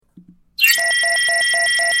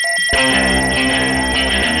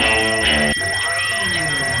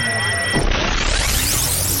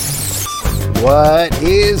What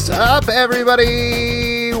is up,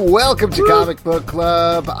 everybody? Welcome to Comic Book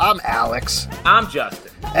Club. I'm Alex. I'm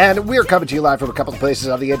Justin. And we're coming to you live from a couple of places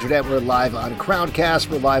on the internet. We're live on Crowncast.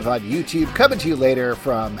 We're live on YouTube. Coming to you later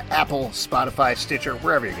from Apple, Spotify, Stitcher,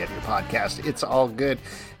 wherever you get your podcast. It's all good.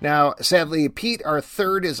 Now, sadly, Pete, our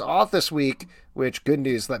third, is off this week, which, good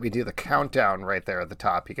news, let me do the countdown right there at the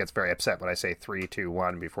top. He gets very upset when I say 3, 2,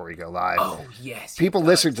 1 before we go live. Oh, yes. People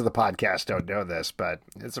listening to the podcast don't know this, but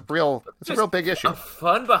it's a real big issue. A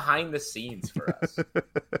fun behind the scenes for us.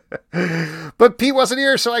 But Pete wasn't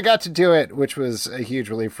here, so I got to do it, which was a huge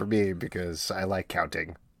relief for me because I like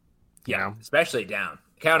counting. Yeah, you know? Especially down.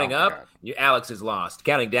 Counting up, Alex is lost.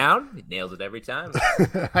 Counting down, he nails it every time.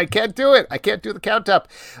 I can't do it. I can't do the count up.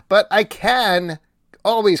 But I can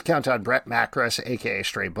always count on Brett Macris, a.k.a.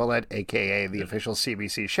 Stray Bullet, a.k.a. the official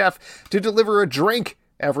CBC chef, to deliver a drink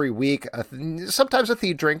every week, sometimes a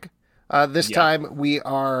themed drink. This time we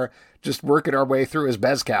are just working our way through his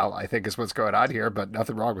mezcal, I think is what's going on here, but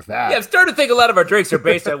nothing wrong with that. Yeah, I'm starting to think a lot of our drinks are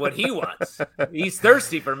based on what he wants. He's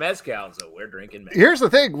thirsty for mezcal, so we're drinking mezcal. Here's the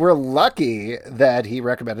thing. We're lucky that he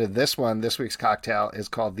recommended this one. This week's cocktail is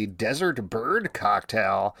called the Desert Bird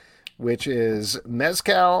Cocktail, which is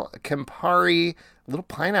mezcal, Campari, a little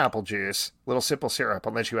pineapple juice, a little simple syrup,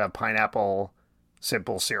 unless you have pineapple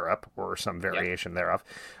simple syrup or some variation thereof.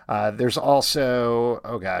 There's also,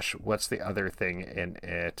 what's the other thing in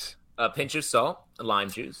it? A pinch of salt, lime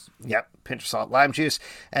juice. Yep, pinch of salt, lime juice.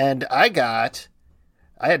 And I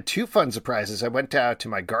had two fun surprises. I went out to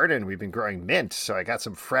my garden. We've been growing mint, so I got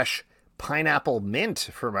some fresh pineapple mint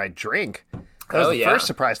for my drink. That was the first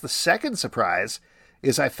surprise. The second surprise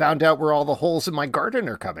is I found out where all the holes in my garden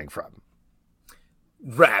are coming from.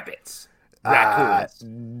 Rabbits. Raccoons.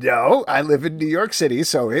 No, I live in New York City,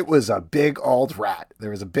 so it was a big old rat. There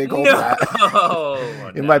was a big old rat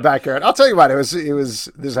in my backyard. I'll tell you what, it was.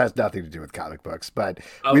 This has nothing to do with comic books, but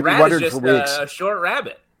we've been wondering for weeks. A short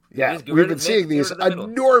rabbit. Yeah, we've been seeing these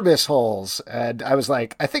enormous holes, and I was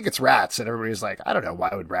like, I think it's rats, and everybody's like, I don't know, why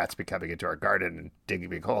would rats be coming into our garden and digging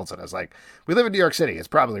big holes? And I was like, we live in New York City, it's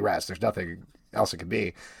probably rats. There's nothing else it could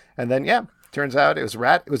be. And then, turns out it was a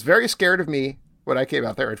rat. It was very scared of me when I came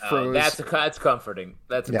out there. It froze. That's comforting.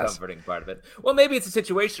 That's a comforting part of it. Well, maybe it's a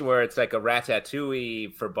situation where it's like a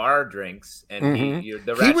ratatouille for bar drinks, and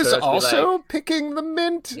the rat he was also picking the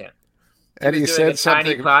mint. Yeah. And he said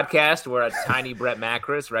something. Tiny podcast where a tiny Brett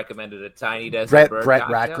Macris recommended a tiny Desert Bird Brett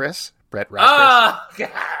cocktail. Macris. Oh, God,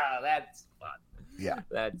 that's fun. Yeah.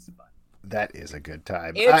 That's fun. That is a good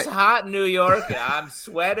time. It's hot in New York, and I'm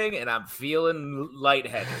sweating, and I'm feeling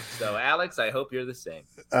lightheaded. So, Alex, I hope you're the same.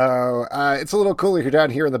 Oh, it's a little cooler here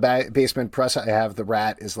down here in the basement. Plus, I have the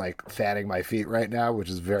rat is like fanning my feet right now, which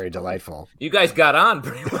is very delightful. You guys got on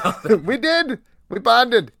pretty well. We did. We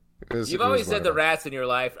bonded. You've always said the rats in your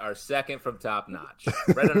life are second from top notch,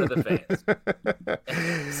 right under the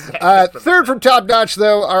fans. Third from top notch,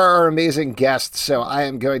 though, are our amazing guests. So I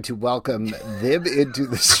am going to welcome them into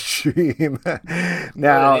the stream.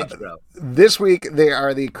 Now, this week they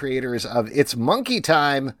are the creators of It's Monkey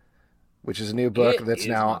Time, which is a new book that's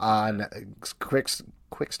now on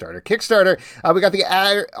Kickstarter. We got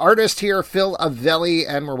the artist here, Phil Avelli,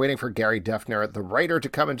 and we're waiting for Gary Dufner, the writer, to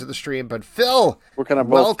come into the stream. But Phil,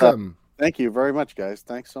 welcome. Thank you very much, guys.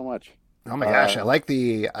 Thanks so much. Oh my gosh, I like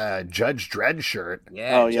the Judge Dredd shirt.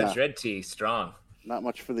 Yeah, Judge Dredd tee, strong. Not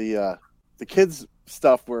much for the kids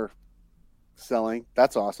stuff we're selling.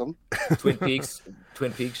 That's awesome. Twin Peaks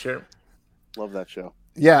shirt. Love that show.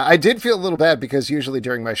 Yeah, I did feel a little bad because usually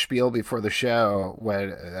during my spiel before the show, when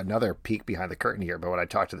another peek behind the curtain here, but when I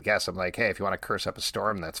talk to the guests, I'm like, hey, if you want to curse up a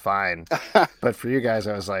storm, that's fine. But for you guys,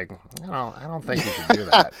 I was like, I don't think you should do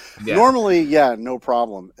that. Normally, no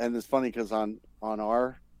problem. And it's funny because on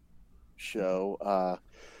our show,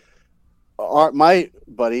 my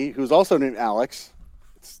buddy, who's also named Alex,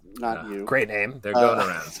 it's not you. Great name. They're going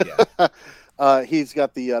around. He's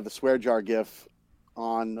got the swear jar gif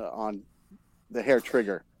on the hair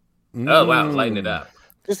trigger. Oh, wow. Lighten it up.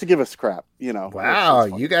 Just to give us crap, you know. Wow,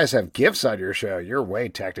 you guys have gifts on your show. You're way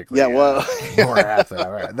technically more apt.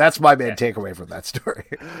 All right. That's my main takeaway from that story.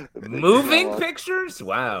 Moving pictures?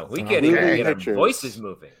 Wow. We can't even get our voices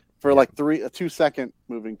moving. For like a 2-second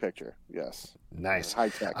moving picture. Yes. Nice. High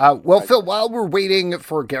tech. Phil, while we're waiting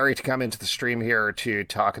for Gary to come into the stream here to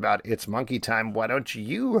talk about It's Monkey Time, why don't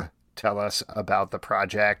you tell us about the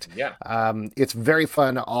project? Yeah. It's very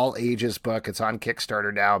fun, all ages book. It's on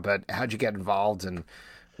Kickstarter now, but how'd you get involved and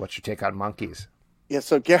what's your take on monkeys? Yeah,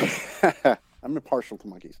 so Gary, I'm impartial to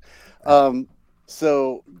monkeys.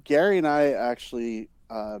 So Gary and I actually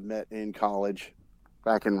met in college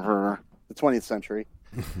back in the 20th century.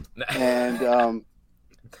 And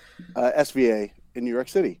SVA in New York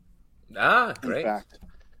City. Ah, great. In fact,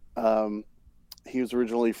 he was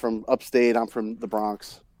originally from upstate. I'm from the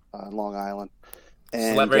Bronx, Long Island.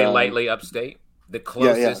 And, very lightly upstate. The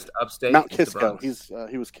closest upstate. Mount Kisco.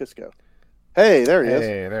 He was Kisco. Hey, there he is.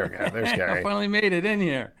 Hey, there we go. There's Gary. I finally made it in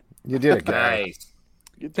here. You did it, Gary. Nice.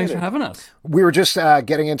 Thanks for having us. We were just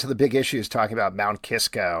getting into the big issues, talking about Mount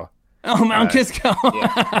Kisco. Oh, Mount Kisco.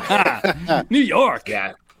 Yeah. New York.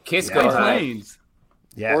 Yeah. Kisco Plains.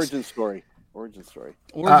 Yes. Origin story.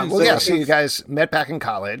 So you guys met back in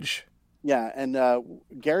college. Yeah, and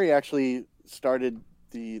Gary actually started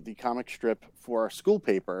the comic strip for our school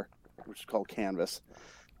paper, which is called Canvas,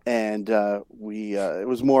 and it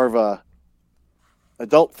was more of a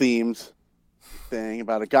adult themed thing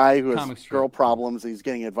about a guy who has girl problems. He's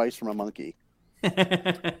getting advice from a monkey.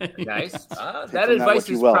 Nice. That advice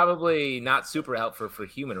is probably not super helpful for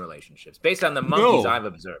human relationships, based on the monkeys I've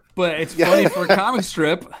observed. But it's funny for a comic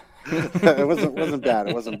strip. It wasn't bad.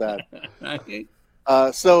 It wasn't bad.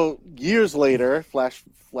 So years later, flash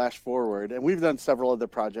forward, and we've done several other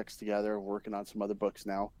projects together, working on some other books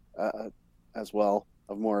now as well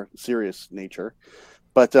of more serious nature.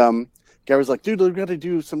 But Gary was like, dude, we've got to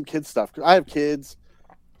do some kid stuff. I have kids.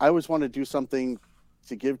 I always want to do something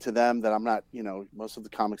to give to them that I'm not, most of the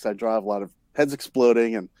comics I draw have a lot of heads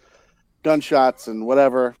exploding and gunshots and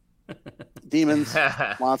whatever, demons,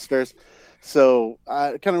 monsters. So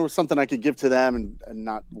kind of was something I could give to them and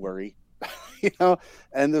not worry,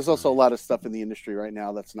 And there's also a lot of stuff in the industry right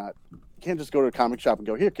now that's not, you can't just go to a comic shop and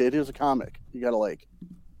go, here, kid, here's a comic. You got to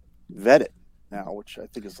vet it now, which I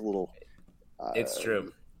think is a little. It's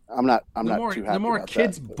true. I'm not too happy. The more about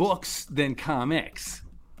kids' that, books than comics.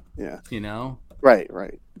 Yeah.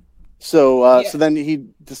 Right. So so then he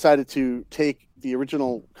decided to take the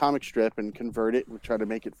original comic strip and convert it and try to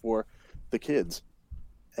make it for the kids.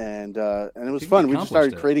 And it was fun. We just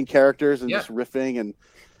started creating characters and just riffing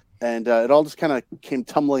and it all just kind of came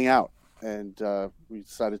tumbling out. And we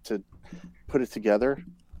decided to put it together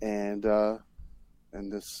and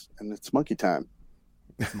it's monkey time.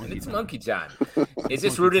 It's monkey time. Is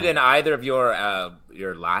this rooted in either of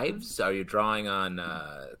your lives? Are you drawing on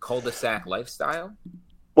cul-de-sac lifestyle?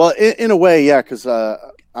 Well, in a way, yeah, because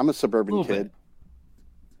I'm a suburban kid,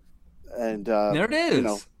 and there it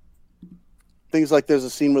is. Things like there's a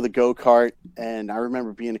scene with a go-kart, and I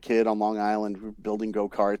remember being a kid on Long Island, building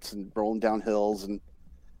go-karts and rolling down hills, and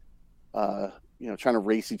trying to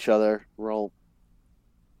race each other. We're all,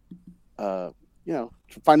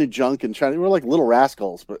 finding junk and we're like little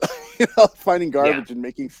rascals, but finding garbage and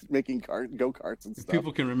making go-karts and stuff.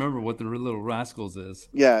 People can remember what the Little Rascals is.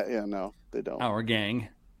 Yeah, no, they don't. Our gang.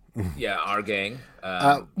 Yeah, our gang.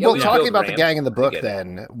 Talking about the gang in the book,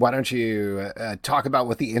 then, why don't you talk about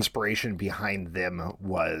what the inspiration behind them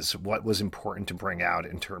was? What was important to bring out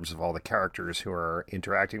in terms of all the characters who are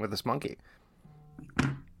interacting with this monkey?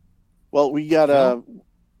 Well, we got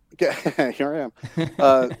here I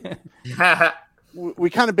am. We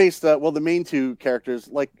kind of based the main two characters,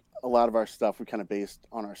 like a lot of our stuff, we kind of based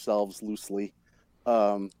on ourselves loosely.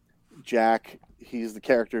 Jack, he's the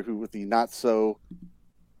character who with the not so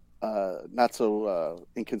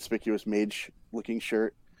inconspicuous mage looking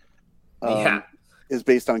shirt is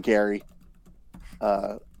based on Gary.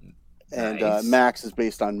 And Max is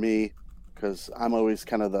based on me because I'm always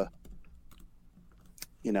kind of the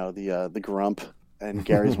grump. And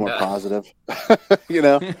Gary's more positive, I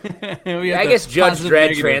guess Judge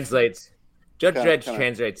Dredd translates. Judge Dredd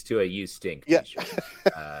translates to a "you stink." Yeah.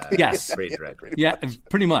 Yes. Yeah.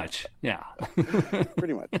 Pretty much. Yeah.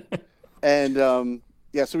 Pretty much. And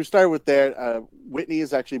so we started with there. Whitney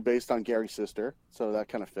is actually based on Gary's sister, so that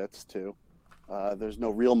kind of fits too. There's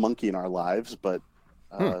no real monkey in our lives, but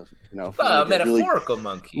metaphorical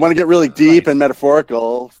monkey. Want to get really deep and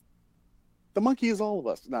metaphorical. The monkey is all of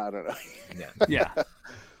us. No, I don't know. Yeah.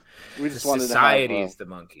 We just wanted society is the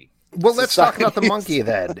monkey. Well, let's talk about the monkey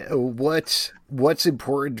then. What's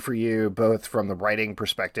important for you, both from the writing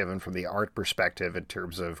perspective and from the art perspective, in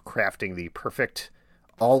terms of crafting the perfect,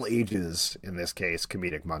 all ages, in this case,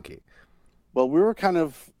 comedic monkey? Well, we were kind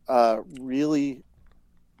of really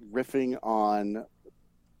riffing on,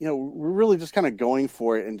 we're really just kind of going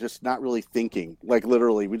for it and just not really thinking. Like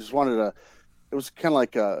literally, we just wanted to. It was kind of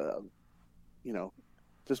like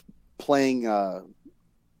just playing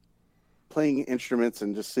instruments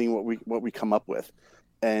and just seeing what we come up with,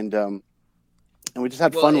 and we just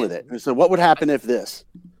had fun with it. And so, what would happen if this?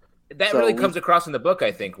 That really comes across in the book,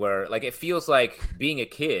 I think, where like it feels like being a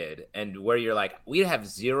kid, and where you're like, we have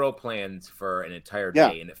zero plans for an entire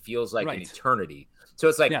day, and it feels like an eternity. So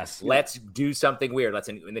it's like, let's do something weird.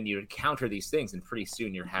 And then you encounter these things, and pretty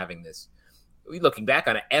soon you're having this looking back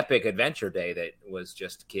on an epic adventure day that was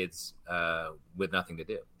just kids with nothing to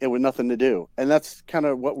do. It with nothing to do. And that's kind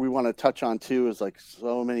of what we want to touch on too, is like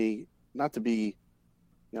so many, not to be,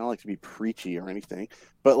 I don't like to be preachy or anything,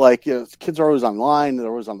 but like, kids are always online, they're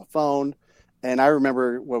always on the phone. And I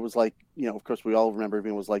remember what it was like, of course we all remember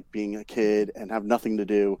it was like being a kid and have nothing to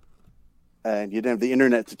do. And you didn't have the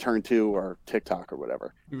internet to turn to or TikTok or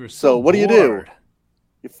whatever. We were so what bored. do?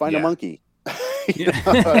 You find a monkey. The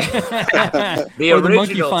or the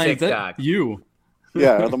monkey original finds TikTok. you.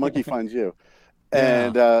 Yeah, or the monkey finds you.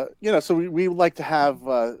 And, so we like to have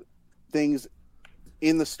things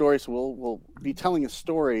in the story. So we'll be telling a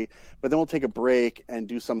story, but then we'll take a break and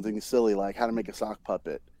do something silly like how to make a sock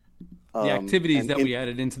puppet. The activities that we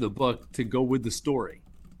added into the book to go with the story.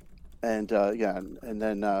 And, and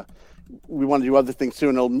then we want to do other things too,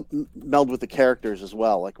 and it'll meld with the characters as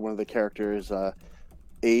well. Like one of the characters,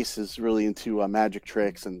 Ace, is really into magic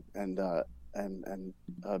tricks and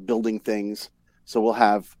building things. So we'll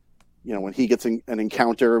have, when he gets an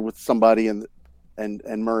encounter with somebody and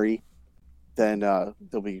Murray, then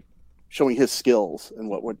they'll be showing his skills and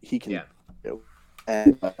what he can do,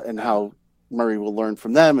 and how Murray will learn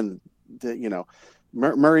from them. And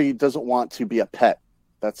Murray doesn't want to be a pet.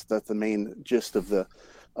 That's the main gist of the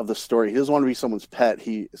story. He doesn't want to be someone's pet.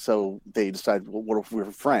 So they decide, well, what if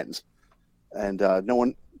we're friends? And no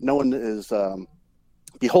one is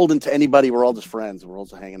beholden to anybody. We're all just friends. We're all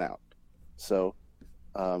just hanging out. So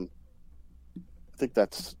I think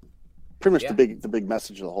that's pretty much the big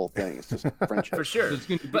message of the whole thing. It's just friendship. For sure. There's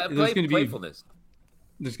going to be playfulness.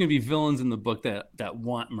 There's going to be villains in the book that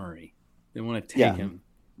want Murray. They want to take him.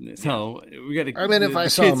 So we got to. I mean, if I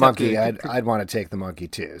saw a monkey, I'd want to take the monkey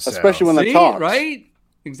too. So. Especially when they talk, right?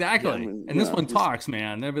 Exactly. And this one talks,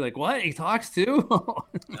 man. They'll be like, "What? He talks too?"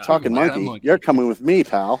 Talking monkey. You're coming with me,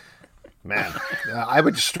 pal. Man, I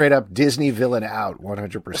would straight up Disney villain out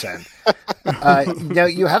 100%. Now,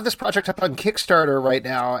 you have this project up on Kickstarter right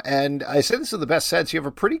now, and I say this in the best sense. You have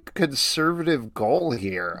a pretty conservative goal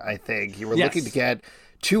here, I think. You were looking to get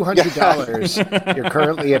 $200. You're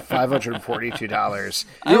currently at $542.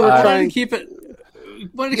 I was trying to keep it.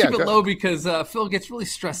 Wanted to keep it low because Phil gets really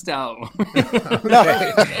stressed out.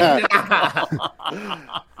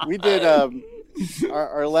 We did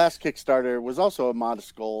our last Kickstarter was also a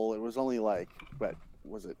modest goal. It was only like, what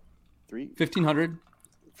was it,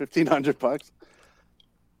 $1,500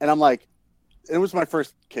 and I'm like, it was my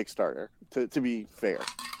first Kickstarter, to be fair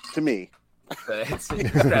to me. It's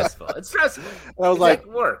stressful. It's stressful. And I was like,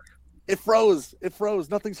 work. It froze.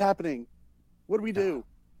 Nothing's happening. What do we do?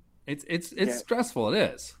 It's stressful.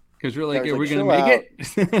 It is, because you're like, we're going to make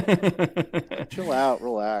it. Chill out,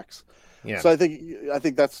 relax. Yeah. So I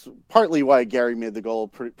think that's partly why Gary made the goal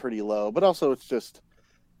pretty low, but also it's just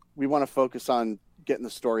we want to focus on getting the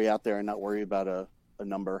story out there and not worry about a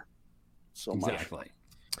number so much. Exactly.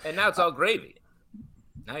 And now it's all gravy.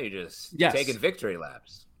 Now you're just taking victory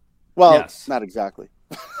laps. Well, not exactly.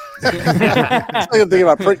 I'm thinking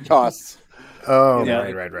about print costs. Oh,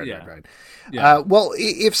 right. Yeah. Well,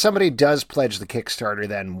 if somebody does pledge the Kickstarter,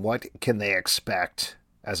 then what can they expect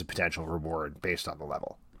as a potential reward based on the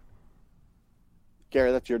level?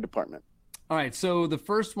 Gary, that's your department. All right. So the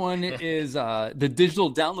first one is the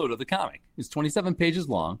digital download of the comic. It's 27 pages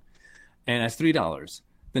long, and that's $3.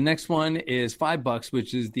 The next one is $5,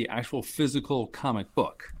 which is the actual physical comic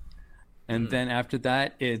book. And then after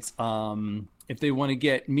that, it's if they want to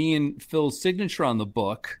get me and Phil's signature on the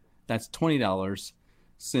book, that's $20.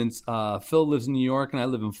 Since Phil lives in New York and I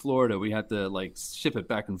live in Florida, we have to ship it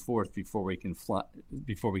back and forth before we can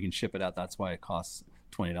ship it out. That's why it costs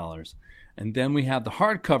 $20. And then we have the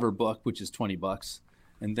hardcover book, which is $20.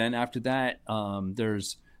 And then after that,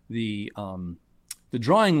 there's the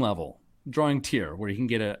drawing tier, where you can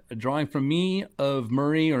get a drawing from me of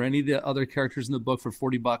Murray or any of the other characters in the book for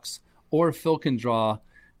 $40, or Phil can draw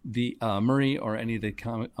the Murray or any of the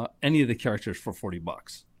characters for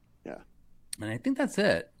 $40. Yeah, and I think that's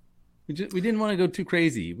it. We didn't want to go too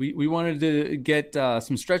crazy. We wanted to get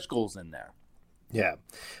some stretch goals in there. Yeah,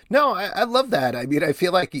 no, I love that. I mean, I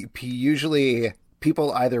feel like usually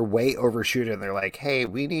people either way overshoot it and they're like, "Hey,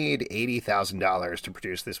 we need $80,000 to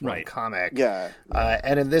produce this one comic." Yeah,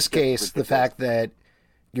 and in this case, the fact that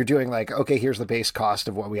you're doing okay, here's the base cost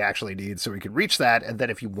of what we actually need so we can reach that. And then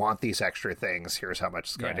if you want these extra things, here's how much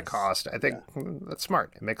it's going to cost. I think that's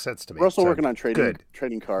smart. It makes sense to me. We're also working on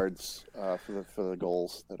trading cards for the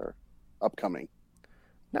goals that are upcoming.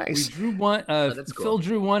 Nice. We drew one. That's cool. Phil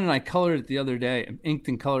drew one, and I colored it the other day. Inked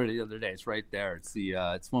and colored it the other day. It's right there. It's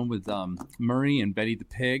it's one with Murray and Betty the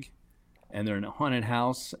pig, and they're in a haunted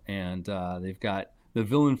house, and they've got the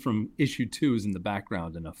villain from issue 2 is in the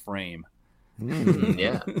background in a frame.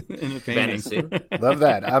 Yeah. In a painting. Love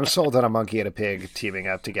that. I'm sold on a monkey and a pig teaming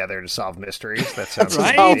up together to solve mysteries. That sounds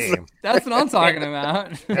right. good. That's what I'm talking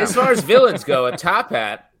about. As far as villains go, a top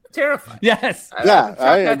hat, terrifying. Yes. Yeah,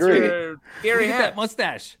 I agree. Scary hat. That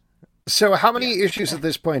mustache. So how many issues at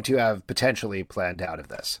this point do you have potentially planned out of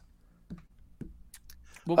this?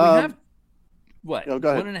 Well, we have what? No,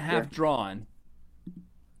 go ahead. 1.5 drawn.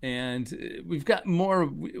 And we've got more.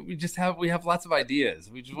 We have lots of ideas.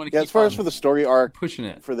 We just want to keep. As far as for the story arc, pushing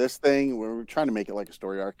it for this thing, we're trying to make it like a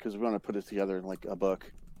story arc because we want to put it together in like a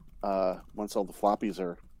book. Once all the floppies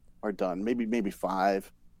are done, maybe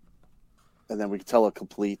 5, and then we can tell a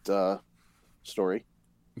complete story.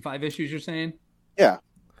 5 issues, you're saying? Yeah.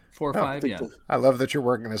 4 or 5. Yeah. I love that you're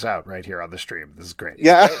working this out right here on the stream. This is great.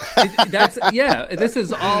 Yeah. This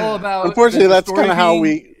is all about. Unfortunately, that's kind of how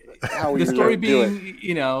we the story being,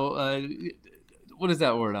 it. what is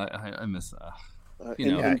that word? I miss.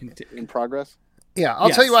 In progress. Yeah,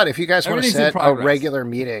 I'll tell you what. If you guys want to set a progress. regular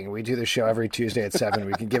meeting, we do the show every Tuesday at 7.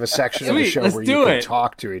 We can give a section of the show let's where do you can it.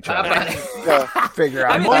 talk to each other, figure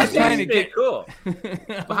out. I'm always trying to get cool.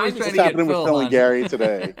 What's happening with Phil and Gary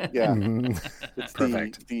today? Yeah, it's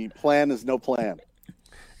Perfect. The plan is no plan.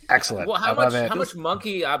 Excellent. Well, I love it. how much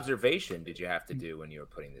monkey observation did you have to do when you were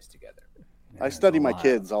putting this together? I study my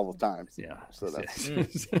kids all the time. Yeah. So that's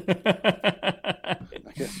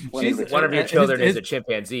One of your children is a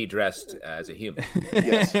chimpanzee dressed as a human.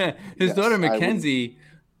 yes. His daughter Mackenzie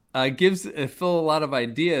gives Phil a lot of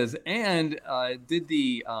ideas and did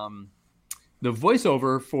the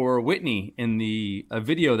voiceover for Whitney in the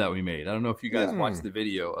video that we made. I don't know if you guys watched the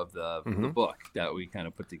video of the book that we kind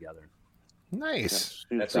of put together. Nice.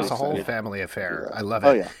 That's It's a whole exciting. family affair. I love it.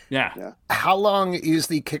 Oh yeah. Yeah. How long is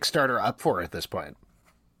the Kickstarter up for at this point?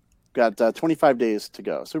 Got 25 days to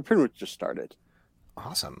go, so we pretty much just started.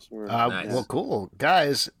 Awesome. Nice. Well, cool.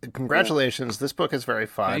 Guys, congratulations. This book is very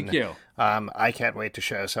fun. Thank you. I can't wait to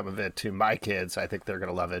show some of it to my kids. I think they're going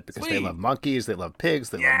to love it because they Sweet. love monkeys, they love pigs,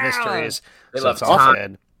 they love mysteries. They So love it's all time.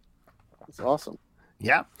 good. It's awesome.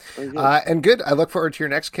 Yeah. Very good. And good. I look forward to your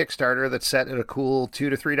next Kickstarter that's set at a cool $2 to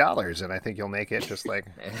 $3, and I think you'll make it just like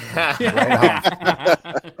right off.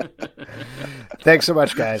 Thanks so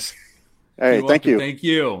much, guys. All right, You're thank welcome. you. Thank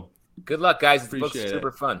you. Good luck, guys. The book's Appreciate it.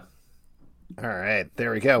 super fun. All right,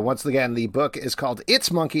 there we go. Once again, the book is called It's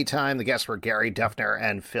Monkey Time. The guests were Gary Dufner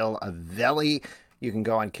and Phil Avelli. You can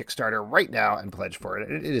go on Kickstarter right now and pledge for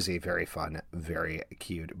it. It is a very fun, very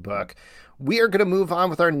cute book. We are going to move on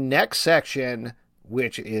with our next section,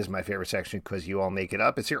 which is my favorite section because you all make it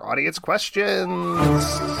up. It's your audience questions.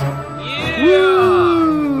 Yeah.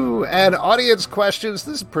 Woo! And audience questions,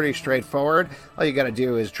 this is pretty straightforward. All you got to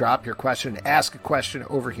do is drop your question, ask a question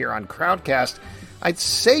over here on Crowdcast. I'd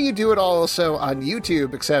say you do it also on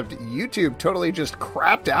YouTube, except YouTube totally just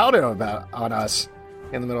crapped out on us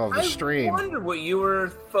in the middle of the stream. I wondered what you were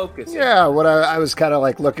focusing. Yeah, what I was kind of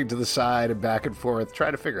like looking to the side and back and forth,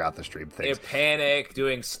 trying to figure out the stream They things. panic,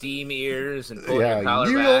 doing steam ears and pulling your Yeah,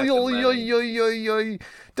 collar back.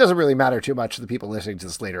 doesn't really matter too much to the people listening to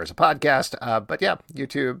this later as a podcast. But yeah,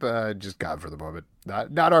 YouTube just gone for the moment.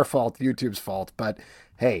 Not our fault, YouTube's fault. But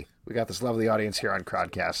hey, we got this lovely audience here on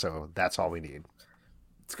Crowdcast, so that's all we need.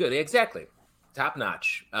 It's good, exactly. Top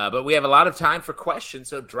notch. But we have a lot of time for questions,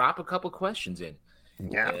 so drop a couple questions in.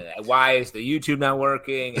 Yeah. Why is the YouTube not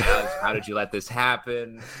working? How did you let this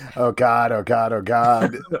happen? Oh God.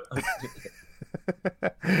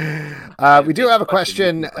 We do have a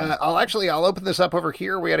question. I'll open this up over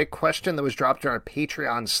here. We had a question that was dropped in our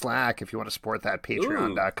Patreon Slack. If you want to support that,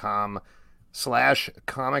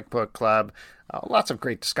 patreon.com/comic book club. Lots of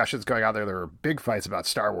great discussions going on there. There were big fights about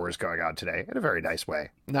Star Wars going on today in a very nice way.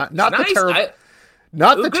 Not Nice.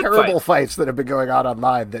 the Good terrible fight. fights that have been going on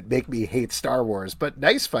online that make me hate Star Wars, but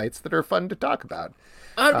nice fights that are fun to talk about.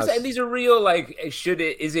 And these are real. Like, is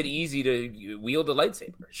it easy to wield a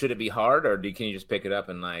lightsaber? Should it be hard, or can you just pick it up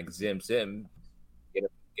and like zim, get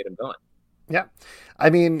him going? Yeah, I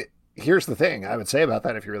mean, here's the thing I would say about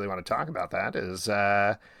that. If you really want to talk about that, is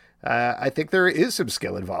I think there is some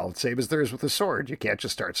skill involved. Same as there is with a sword. You can't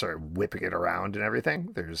just start sort of whipping it around and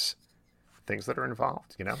everything. There's things that are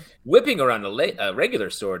involved, you know. Whipping around a regular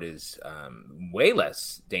sword is way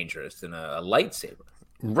less dangerous than a lightsaber.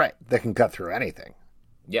 Right, that can cut through anything.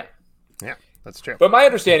 Yeah. Yeah, that's true. But my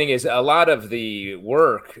understanding is a lot of the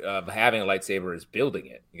work of having a lightsaber is building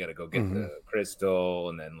it. You got to go get the crystal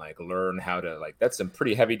and then like learn how to that's some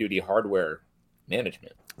pretty heavy duty hardware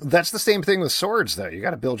management. That's the same thing with swords, though. You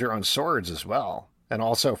got to build your own swords as well, and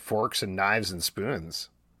also forks and knives and spoons.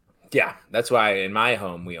 Yeah, that's why in my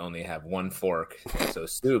home we only have one fork. So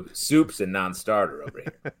soup's a non-starter over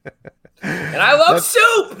here. And I love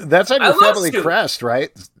soup. That's on your family crest,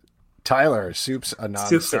 right? Tyler, soup's a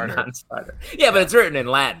non-starter. Soup's a non-starter. Yeah, but it's written in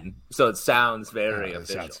Latin, so it sounds very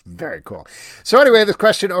official. Sounds very cool. So anyway, this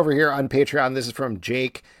question over here on Patreon, this is from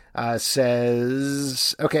Jake,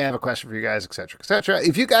 says, okay, I have a question for you guys, etc., etc.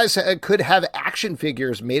 If you guys could have action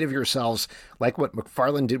figures made of yourselves, like what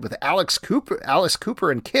McFarlane did with Alice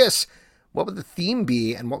Cooper and Kiss, what would the theme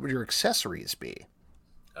be, and what would your accessories be?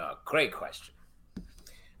 Great question.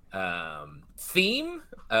 Theme?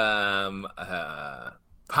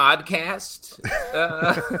 Podcast.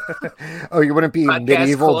 You wouldn't be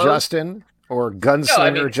medieval clothes? Justin or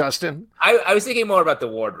gunslinger Justin? I was thinking more about the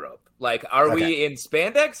wardrobe. Like, are we in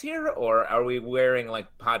spandex here, or are we wearing like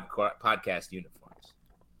podcast uniforms?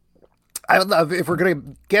 I would love, if we're going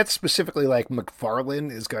to get specifically like McFarlane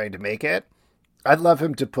is going to make it, I'd love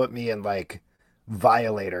him to put me in like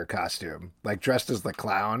Violator costume, like dressed as the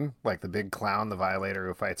clown, like the big clown, the Violator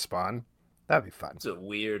who fights Spawn. That'd be fun. It's a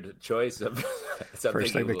weird choice of something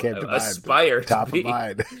first thing that came to mind. Aspire top to be. Of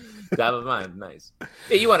mind. Top of mind, nice.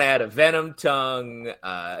 Yeah, you want to add a Venom tongue.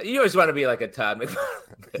 You always want to be like a Todd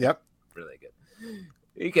McFarlane. Yep. Really good.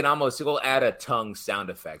 You can almost add a tongue sound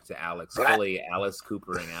effect to Alex, fully Alice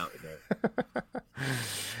Coopering out there.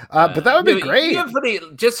 But that would be great.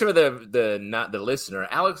 Just for the listener,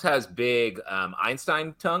 Alex has big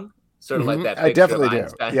Einstein tongue. Sort of like that picture I definitely of do.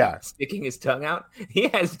 Einstein Yeah. Sticking his tongue out. He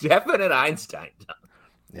has definite Einstein tongue.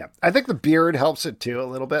 Yeah. I think the beard helps it too a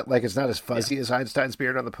little bit. Like, it's not as fuzzy as Einstein's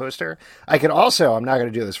beard on the poster. I could also, I'm not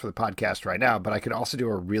going to do this for the podcast right now, but I could also do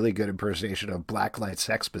a really good impersonation of blacklight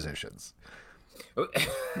sex positions.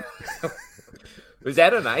 Was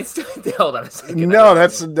that an Einstein? Hold on a second. No,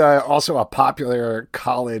 that's also a popular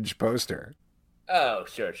college poster. Oh,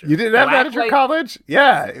 sure. You didn't have that at your college?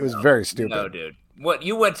 Yeah, it was very stupid. No, dude. What,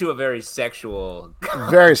 you went to a very sexual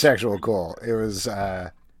very sexual cool. It was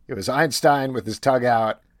Einstein with his tongue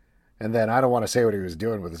out, and then I don't want to say what he was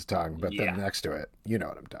doing with his tongue, but then next to it, you know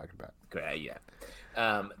what I'm talking about. Yeah.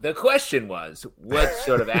 The question was, what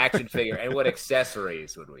sort of action figure and what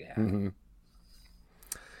accessories would we have? Mm-hmm.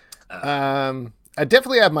 I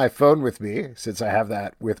definitely have my phone with me, since I have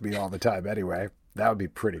that with me all the time anyway. That would be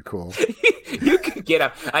pretty cool. You could get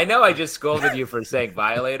up. I know I just scolded you for saying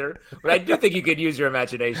Violator, but I do think you could use your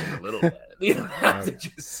imagination a little bit. You don't have to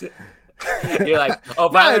just sit. You're like,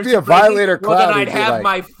 Violator's be a Violator clown. Well, then I'd have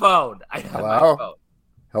my phone.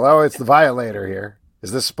 Hello, it's the Violator here.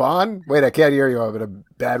 Is this Spawn? Wait, I can't hear you. I'm in a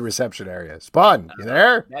bad reception area. Spawn, you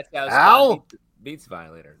there? That's how Spawn beats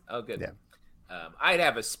Violator. Oh, good. Yeah. I'd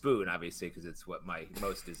have a spoon, obviously, because it's what my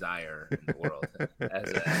most desire in the world as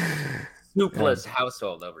a soupless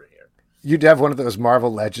household over here. You'd have one of those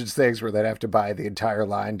Marvel Legends things where they'd have to buy the entire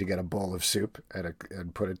line to get a bowl of soup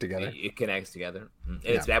and put it together. It connects together.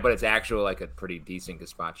 But it's actual, like a pretty decent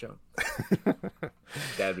gazpacho.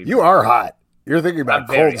 You are hot. You're thinking about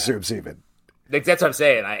cold soups even. That's what I'm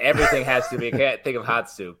saying. Everything has to be. I can't think of hot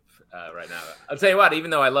soup right now. I'll tell you what, even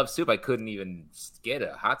though I love soup, I couldn't even get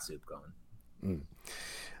a hot soup going.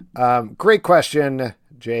 Great question,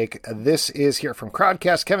 Jake. This is here from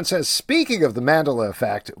Crowdcast. Kevin says, speaking of the Mandela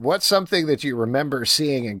effect, what's something that you remember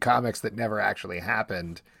seeing in comics that never actually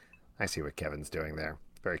happened? I see what Kevin's doing there.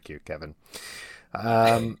 Very cute, Kevin.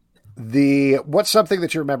 What's something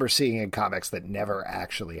that you remember seeing in comics that never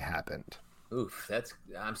actually happened? Oof,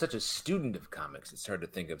 I'm such a student of comics. It's hard to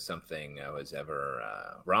think of something I was ever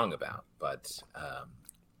wrong about, but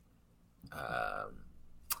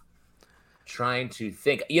trying to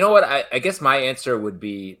think. You know what? I guess my answer would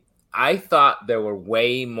be, I thought there were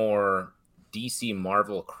way more DC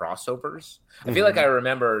Marvel crossovers. I feel like I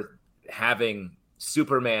remember having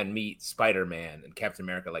Superman meet Spider-Man and Captain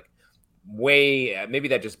America, like maybe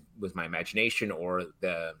that just was my imagination, or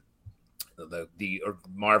the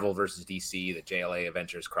Marvel versus DC, the JLA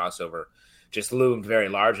Avengers crossover just loomed very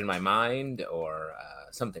large in my mind, or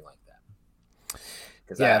something like that.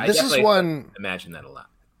 Because this is one imagine that a lot.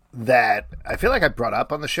 That I feel like I brought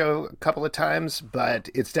up on the show a couple of times, but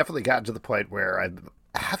it's definitely gotten to the point where I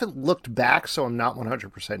haven't looked back, so I'm not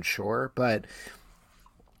 100% sure. But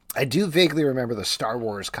I do vaguely remember the Star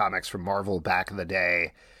Wars comics from Marvel back in the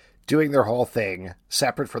day doing their whole thing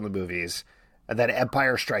separate from the movies. And then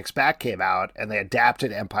Empire Strikes Back came out, and they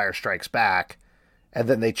adapted Empire Strikes Back, and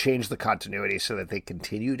then they changed the continuity so that they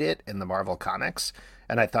continued it in the Marvel comics.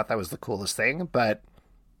 And I thought that was the coolest thing, but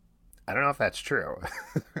I don't know if that's true.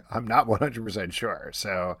 I'm not 100% sure.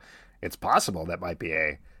 So it's possible that might be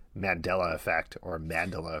a Mandela effect or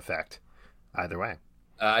Mandela effect. Either way.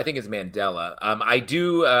 I think it's Mandela.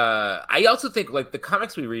 I also think, like, the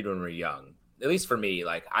comics we read when we're young, at least for me,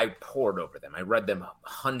 like, I pored over them. I read them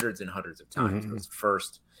hundreds and hundreds of times. Those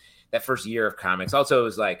first that first year of comics. Also, it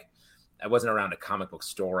was like I wasn't around a comic book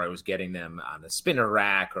store. I was getting them on a spinner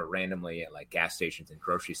rack or randomly at like gas stations and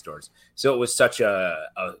grocery stores. So it was such a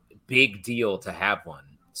big deal to have one.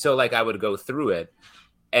 So like I would go through it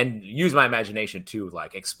and use my imagination to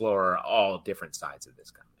like explore all different sides of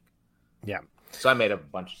this comic. Yeah. So I made a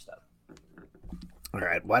bunch of stuff. All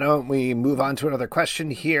right, why don't we move on to another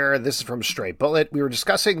question here? This is from Stray Bullet. We were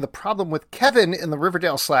discussing the problem with Kevin in the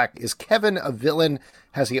Riverdale Slack. Is Kevin a villain?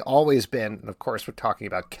 Has he always been? And of course, we're talking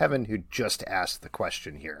about Kevin, who just asked the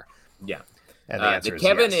question here. Yeah. And the answer is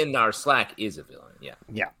Kevin yes. in our Slack is a villain. Yeah.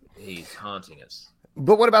 Yeah. He's haunting us.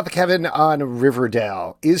 But what about the Kevin on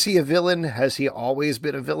Riverdale? Is he a villain? Has he always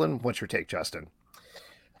been a villain? What's your take, Justin?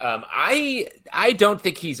 I don't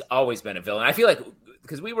think he's always been a villain. I feel like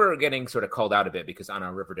because we were getting sort of called out a bit because on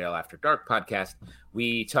our Riverdale After Dark podcast,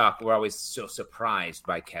 we're always so surprised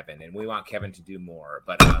by Kevin and we want Kevin to do more.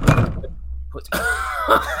 But wow.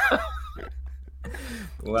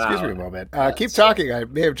 Excuse me a moment. Keep talking. I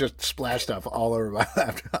may have just splashed stuff all over my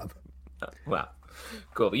laptop. Wow.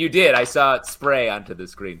 Cool. You did. I saw it spray onto the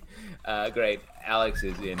screen. Great. Alex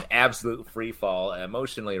is in absolute free fall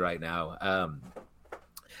emotionally right now.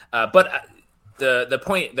 But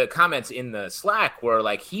the comments in the Slack were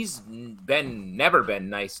like he's never been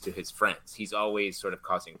nice to his friends. He's always sort of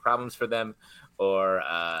causing problems for them. Or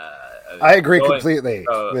I agree completely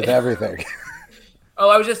with everything. Oh,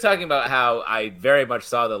 I was just talking about how I very much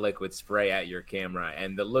saw the liquid spray at your camera,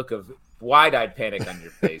 and the look of wide-eyed panic on your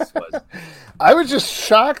face was. I was just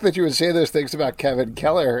shocked that you would say those things about Kevin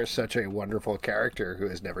Keller, such a wonderful character who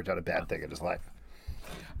has never done a bad thing in his life.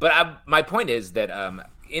 But my point is that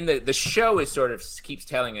in the show is sort of keeps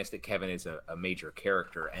telling us that Kevin is a major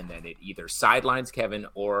character, and then it either sidelines Kevin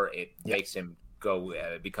or it makes him go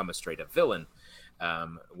become a straight-up villain.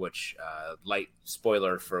 Which light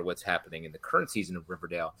spoiler for what's happening in the current season of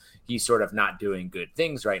Riverdale. He's sort of not doing good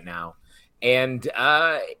things right now, and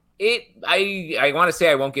I want to say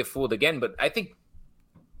I won't get fooled again, but I think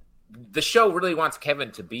the show really wants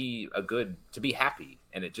Kevin to be happy,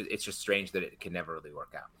 and it's just strange that it can never really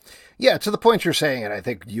work out. Yeah, to the point you're saying, and I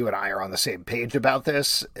think you and I are on the same page about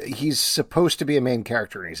this. He's supposed to be a main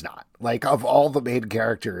character, and he's not. Like, of all the main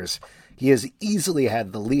characters, he has easily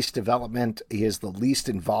had the least development. He is the least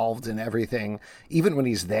involved in everything. Even when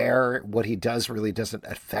he's there, what he does really doesn't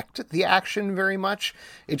affect the action very much.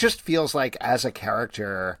 It just feels like, as a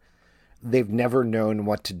character, they've never known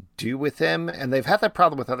what to do with him. And they've had that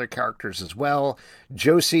problem with other characters as well.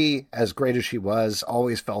 Josie, as great as she was,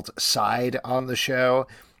 always felt side on the show.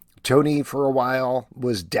 Tony, for a while,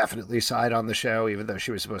 was definitely side on the show, even though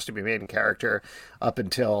she was supposed to be main character, up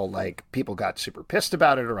until like people got super pissed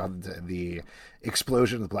about it around the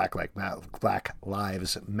explosion of the Black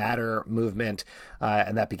Lives Matter movement,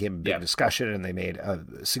 and that became a big discussion, and they made a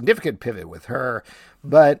significant pivot with her.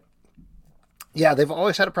 But yeah, they've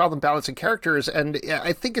always had a problem balancing characters, and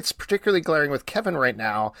I think it's particularly glaring with Kevin right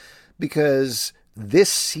now because this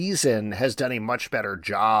season has done a much better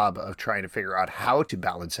job of trying to figure out how to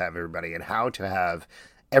balance everybody and how to have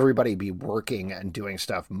everybody be working and doing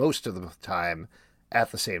stuff most of the time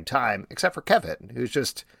at the same time, except for Kevin, who's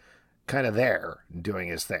just kind of there doing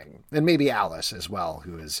his thing. And maybe Alice as well,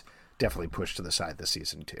 who is definitely pushed to the side this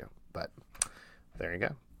season too. But there you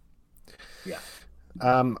go. Yeah.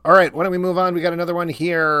 All right, why don't we move on? We got another one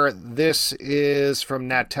here. This is from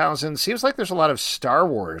Nat Townsend. Seems like there's a lot of Star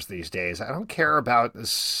Wars these days. I don't care about this,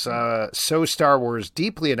 so Star Wars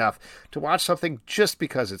deeply enough to watch something just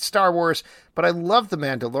because it's Star Wars, but I love The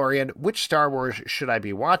Mandalorian. Which Star Wars should I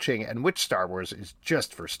be watching, and which Star Wars is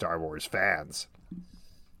just for Star Wars fans?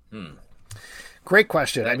 Great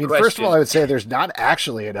question. First of all, I would say there's not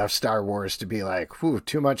actually enough Star Wars to be like, whew,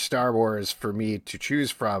 too much Star Wars for me to choose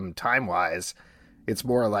from time-wise. It's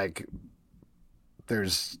more like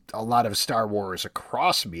there's a lot of Star Wars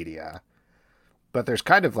across media, but there's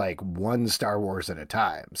kind of like one Star Wars at a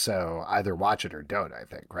time. So either watch it or don't, I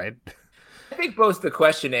think, right? I think both the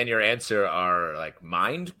question and your answer are like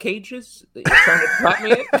mind cages that you're trying to trap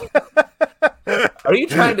me in. Are you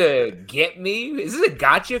trying to get me? Is this a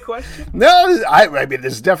gotcha question? No, I mean,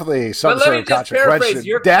 there's definitely some sort of gotcha question.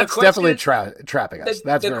 That's definitely trapping us.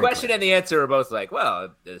 That's the question and the answer are both like,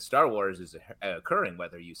 well, Star Wars is occurring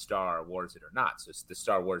whether you Star Wars it or not. So it's the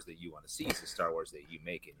Star Wars that you want to see is the Star Wars that you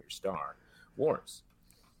make in your Star Wars.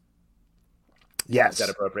 Yes. Is that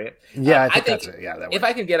appropriate? Yeah, I think that's it. Yeah, if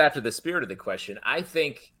I can get after the spirit of the question, I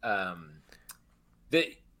think I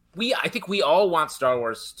think we all want Star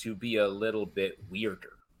Wars to be a little bit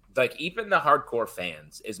weirder. like even the hardcore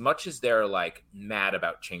fans, as much as they're like mad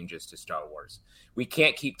about changes to Star Wars, we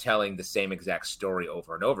can't keep telling the same exact story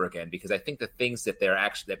over and over again, because I think the things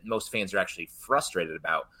that most fans are actually frustrated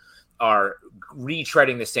about are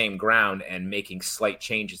retreading the same ground and making slight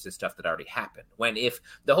changes to stuff that already happened. When if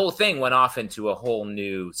the whole thing went off into a whole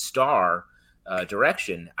new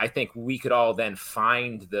direction, I think we could all then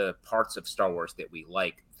find the parts of Star Wars that we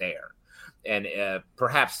like there. And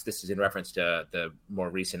perhaps this is in reference to the more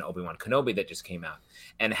recent Obi-Wan Kenobi that just came out,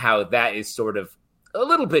 and how that is sort of a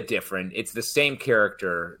little bit different. It's the same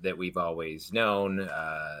character that we've always known,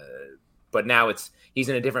 but now he's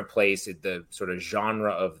in a different place. The sort of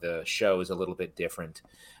genre of the show is a little bit different.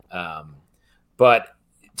 But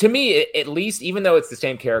to me, at least, even though it's the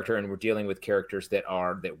same character and we're dealing with characters that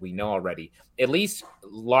we know already, at least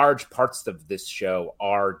large parts of this show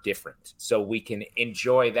are different. So we can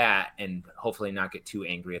enjoy that and hopefully not get too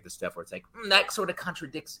angry at the stuff where it's like, that sort of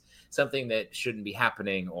contradicts something that shouldn't be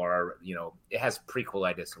happening, or, it has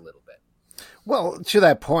prequelitis a little bit. Well, to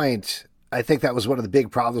that point, I think that was one of the big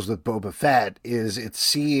problems with Boba Fett, is it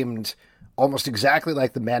seemed almost exactly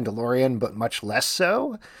like The Mandalorian, but much less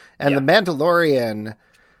so. And The Mandalorian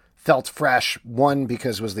felt fresh, one,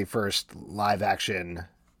 because it was the first live action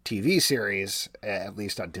TV series, at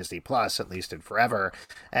least on Disney Plus, at least in forever.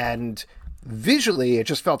 And visually, it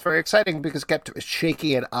just felt very exciting because it kept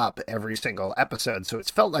shaking it up every single episode. So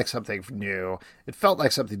it felt like something new. It felt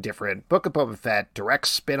like something different. Book of Boba Fett, direct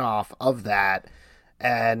spin-off of that.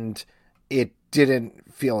 And it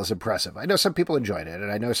didn't feel as impressive. I know some people enjoyed it,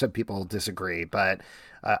 and I know some people disagree, but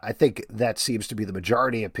I think that seems to be the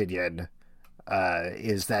majority opinion,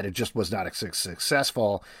 is that it just was not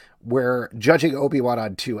successful. We're judging Obi-Wan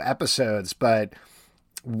on 2 episodes, but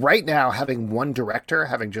right now, having one director,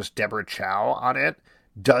 having just Deborah Chow on it,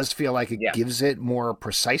 does feel like it gives it more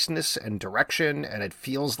preciseness and direction, and it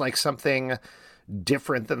feels like something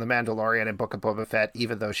different than The Mandalorian and Book of Boba Fett,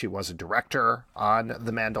 even though she was a director on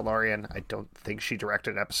The Mandalorian. I don't think she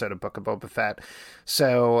directed an episode of Book of Boba Fett.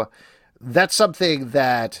 So that's something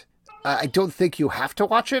that I don't think you have to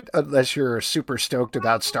watch it unless you're super stoked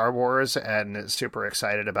about Star Wars and super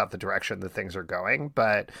excited about the direction that things are going.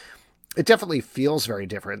 But it definitely feels very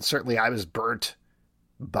different. Certainly I was burnt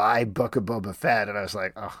by Book of Boba Fett, and I was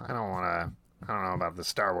like, I don't know about the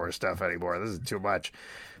Star Wars stuff anymore. This is too much.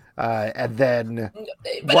 And then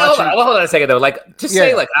hold on a second though. Like, to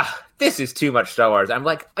say this is too much Star Wars, I'm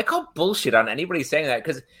like, I call bullshit on anybody saying that,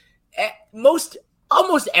 because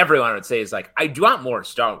almost everyone would say is like, I do want more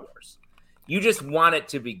Star Wars. You just want it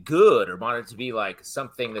to be good, or want it to be like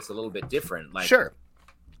something that's a little bit different. Like, sure.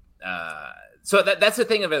 So that's the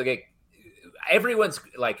thing of it. Like, everyone's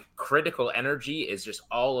like critical energy is just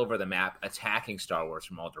all over the map, attacking Star Wars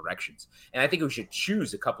from all directions. And I think we should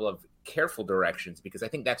choose a couple of careful directions, because I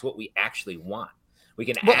think that's what we actually want. We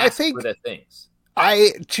can ask for the things.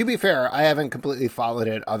 To be fair, I haven't completely followed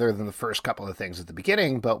it other than the first couple of things at the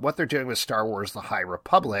beginning, but what they're doing with Star Wars The High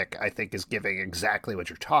Republic, I think, is giving exactly what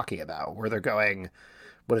you're talking about, where they're going,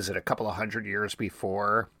 what is it, a couple of 100 years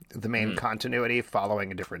before the main continuity,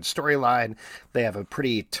 following a different storyline. They have a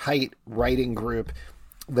pretty tight writing group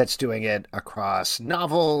that's doing it across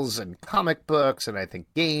novels and comic books, and I think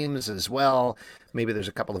games as well. Maybe there's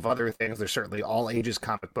a couple of other things. There's certainly all ages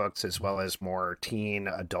comic books, as well as more teen,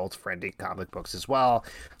 adult-friendly comic books as well.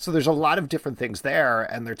 So there's a lot of different things there,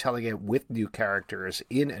 and they're telling it with new characters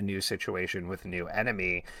in a new situation with a new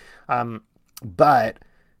enemy. But,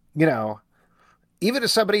 even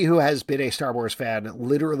as somebody who has been a Star Wars fan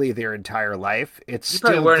literally their entire life, it's You're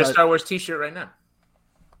probably wearing a Star Wars t-shirt right now.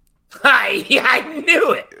 I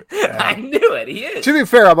knew it. Yeah. I knew it. He is. To be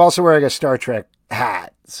fair, I'm also wearing a Star Trek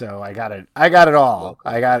hat, so I got it all.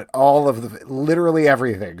 I got all of literally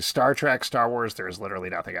everything. Star Trek, Star Wars. There's literally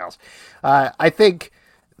nothing else. I think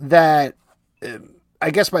that. I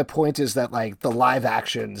guess my point is that like the live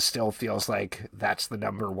action still feels like that's the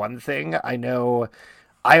number one thing. I know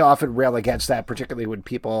I often rail against that, particularly when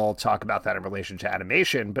people talk about that in relation to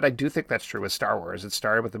animation, but I do think that's true with Star Wars. It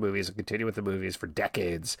started with the movies and continued with the movies for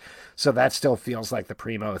decades, so that still feels like the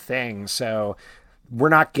primo thing. So we're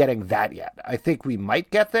not getting that yet. I think we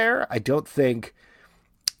might get there. I don't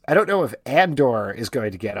know if Andor is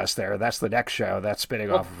going to get us there. That's the next show. That's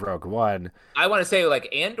spinning off of Rogue One. I want to say,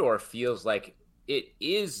 like, Andor feels like it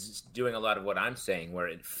is doing a lot of what I'm saying, where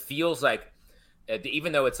it feels like,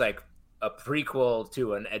 even though it's like a prequel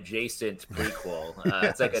to an adjacent prequel.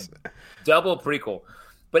 Yes. It's like a double prequel.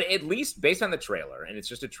 But at least based on the trailer, and it's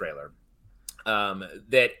just a trailer,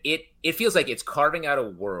 that it feels like it's carving out a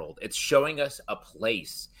world. It's showing us a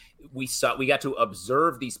place. We got to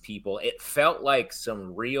observe these people. It felt like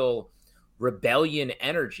some real rebellion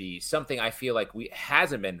energy, something I feel like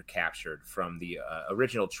hasn't been captured from the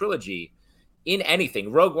original trilogy in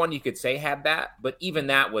anything. Rogue One, you could say, had that, but even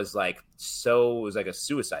that was like it was like a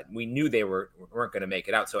suicide. We knew they weren't going to make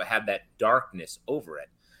it out, so it had that darkness over it.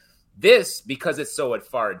 This, because it's so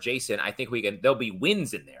far adjacent, I think there'll be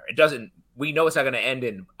wins in there. We know it's not going to end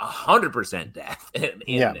in 100% death in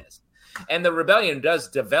this. And the rebellion does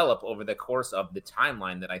develop over the course of the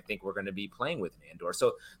timeline that I think we're going to be playing with in Andor.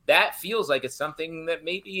 So that feels like it's something that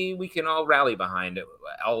maybe we can all rally behind,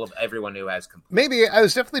 everyone who has completed. Maybe I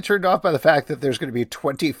was definitely turned off by the fact that there's going to be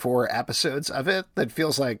 24 episodes of it. That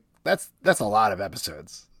feels like that's a lot of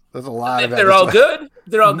episodes. There's a lot of episodes. They're all good.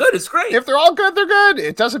 They're all good. It's great. If they're all good, they're good.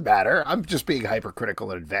 It doesn't matter. I'm just being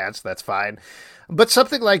hypercritical in advance. That's fine. But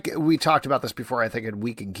something like we talked about this before, I think in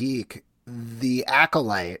Week in Geek, the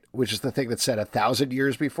Acolyte, which is the thing that's set 1,000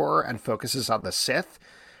 years before and focuses on the Sith,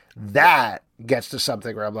 that gets to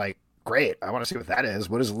something where I'm like, great, I want to see what that is.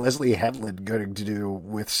 What is Leslie Headland going to do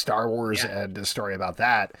with Star Wars and a story about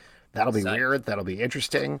that? That'll be weird. That'll be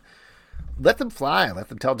interesting. Let them fly. Let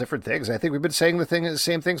them tell different things. I think we've been saying the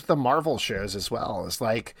same things with the Marvel shows as well. It's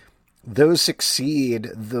like those succeed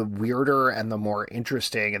the weirder and the more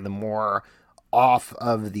interesting and the more off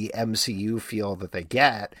of the MCU feel that they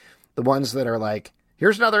get. The ones that are like,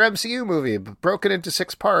 here's another MCU movie, but broken into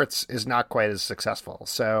 6 parts is not quite as successful.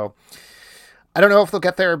 So I don't know if they'll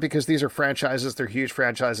get there because these are franchises. They're huge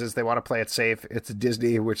franchises. They want to play it safe. It's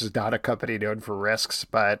Disney, which is not a company known for risks,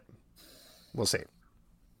 but we'll see.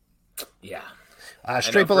 Yeah.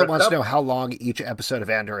 Straight Bullet wants to know how long each episode of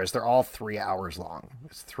Andor is. They're all 3 hours long.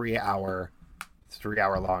 It's 3 hour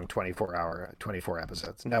long, 24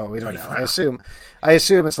 episodes. No, we don't know. I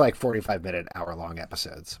assume it's like 45-minute, hour-long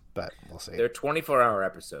episodes, but we'll see. They're 24-hour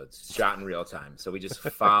episodes shot in real time. So we just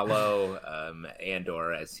follow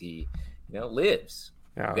Andor as he, lives.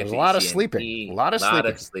 Yeah, there's a lot of sleeping. A lot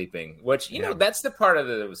of sleeping. Which, that's the part of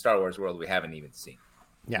the Star Wars world we haven't even seen.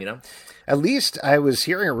 Yeah. At least I was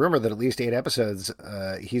hearing a rumor that at least 8 episodes,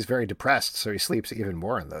 he's very depressed, so he sleeps even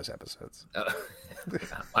more in those episodes.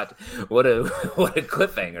 What a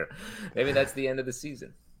cliffhanger. Maybe that's the end of the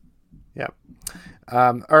season. Yeah.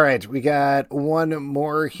 All right. We got one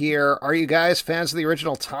more here. Are you guys fans of the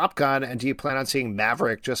original Top Gun, and do you plan on seeing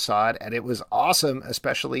Maverick? Just saw it, and it was awesome,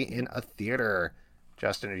 especially in a theater.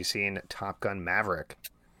 Justin, have you seen Top Gun Maverick?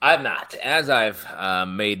 I've not. As I've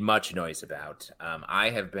made much noise about, I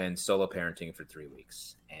have been solo parenting for 3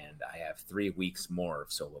 weeks, and I have 3 weeks more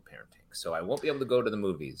of solo parenting. So I won't be able to go to the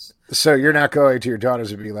movies. So you're not going to your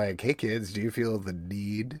daughters and be like, hey, kids, do you feel the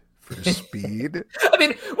need for speed? I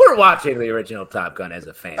mean, we're watching the original Top Gun as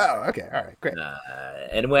a fan. Oh, okay. All right, great.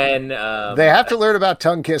 And when... they have to learn about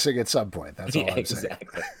tongue kissing at some point. That's all I'm saying.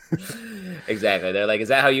 Exactly. They're like, is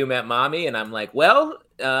that how you met mommy? And I'm like, well,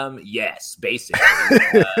 yes, basically.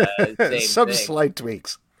 Some thing. Slight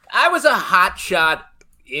tweaks. I was a hotshot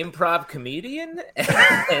improv comedian, and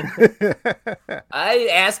I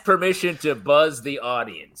asked permission to buzz the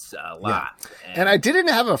audience a lot. Yeah. And I didn't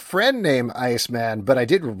have a friend named Iceman, but I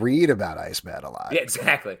did read about Iceman a lot. Yeah,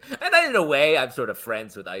 exactly. And in a way, I'm sort of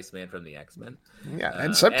friends with Iceman from the X-Men. Yeah,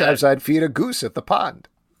 and sometimes I'd feed a goose at the pond.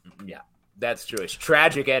 Yeah, that's true. It's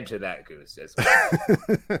tragic end to that goose as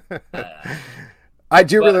well. I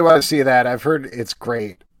do really want to see that. I've heard it's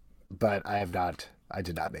great, but I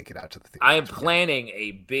did not make it out to the theater. I am planning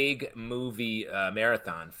a big movie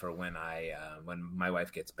marathon for when my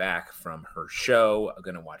wife gets back from her show. I'm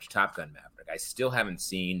going to watch Top Gun Maverick. I still haven't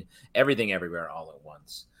seen Everything Everywhere All at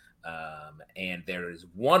Once. And there is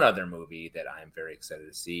one other movie that I'm very excited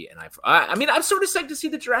to see. And I'm sort of psyched to see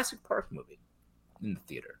the Jurassic Park movie in the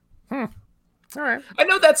theater. All right. I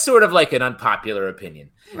know that's sort of like an unpopular opinion.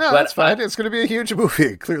 No, that's fine. It's going to be a huge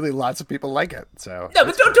movie. Clearly, lots of people like it. So no,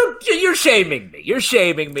 but don't. You're shaming me. You're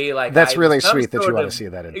shaming me. Like that's really sweet that you want to see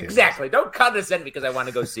that in theaters. Exactly. Don't condescend because I want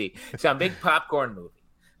to go see some big popcorn movie.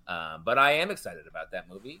 But I am excited about that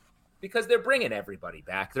movie because they're bringing everybody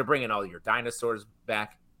back. They're bringing all your dinosaurs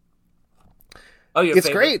back. Oh, it's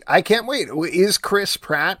great. I can't wait. Is Chris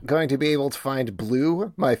Pratt going to be able to find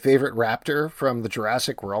Blue, my favorite raptor from the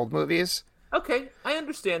Jurassic World movies? Okay, I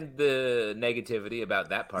understand the negativity about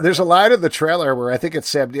that part. There's a line in the trailer where I think it's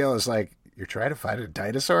Sam Neill is like, you're trying to find a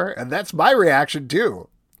dinosaur? And that's my reaction, too.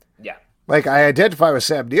 Yeah. Like, I identify with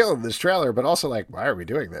Sam Neill in this trailer, but also like, why are we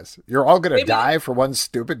doing this? You're all going to die for one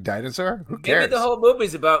stupid dinosaur? Who cares? Maybe the whole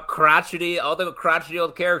movie's about all the crotchety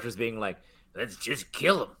old characters being like, let's just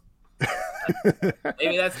kill him.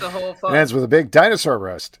 Maybe that's the whole thought. It ends with a big dinosaur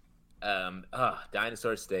roast.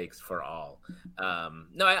 Dinosaur steaks for all.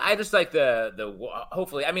 No, I just like the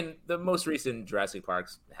hopefully. I mean, the most recent Jurassic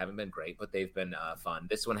Parks haven't been great, but they've been fun.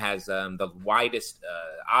 This one has the widest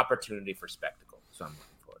opportunity for spectacle, so I'm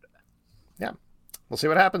looking forward to that. Yeah, we'll see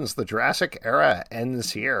what happens. The Jurassic era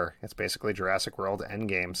ends here. It's basically Jurassic World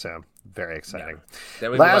Endgame, so very exciting. Yeah.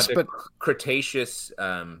 Then we move on to Cretaceous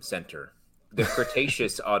Center, the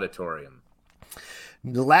Cretaceous Auditorium.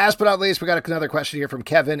 Last but not least, we got another question here from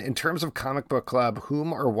Kevin. In terms of comic book club,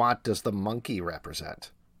 whom or what does the monkey represent?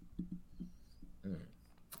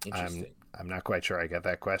 Interesting. I'm not quite sure I get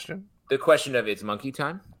that question. The question of it's monkey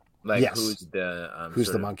time? Like, yes. Who's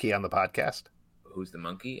the monkey on the podcast? Who's the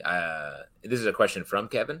monkey? This is a question from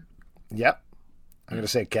Kevin? Yep. I'm going to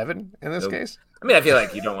say Kevin in this case. I mean, I feel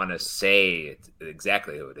like you don't want to say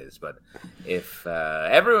exactly who it is, but if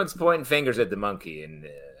everyone's pointing fingers at the monkey and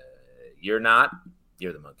you're not,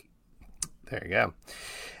 you're the monkey. There you go.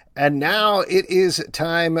 And now it is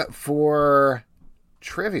time for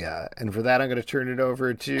trivia. And for that, I'm going to turn it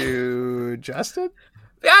over to Justin.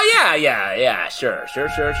 Yeah. Sure. It's time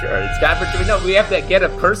for trivia. No, we have to get a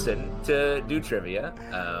person to do trivia.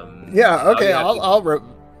 Okay. I'll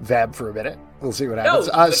vab for a minute. We'll see what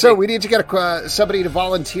happens. So we need to get somebody to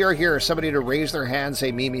volunteer here, somebody to raise their hand,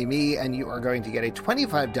 say me, and you are going to get a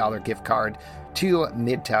 $25 gift card to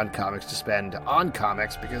Midtown Comics to spend on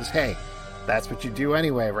comics because, hey, that's what you do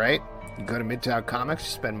anyway, right? You go to Midtown Comics, you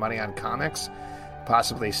spend money on comics,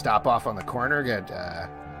 possibly stop off on the corner, get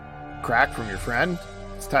crack from your friend.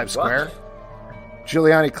 It's Times Square.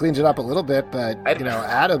 Giuliani cleans it up a little bit, but,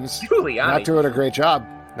 Adams not doing a great job.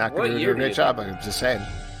 Not going to do a great job, I'm just saying.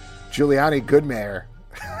 Giuliani, good mayor.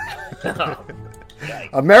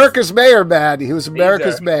 America's mayor, man. He was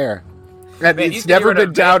America's mayor. And it's never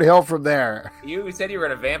been downhill from there. You said you were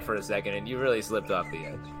going to vamp for a second, and you really slipped off the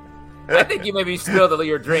edge. I think you maybe spilled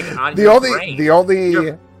your drink on your brain.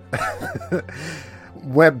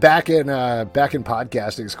 Went back in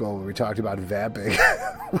podcasting school when we talked about vamping.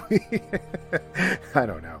 I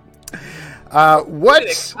don't know.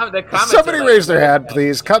 Somebody raise their hand,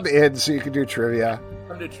 please. Come in so you can do trivia.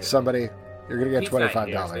 Somebody. You're going to get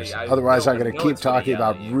 $25. Otherwise, I'm going to keep talking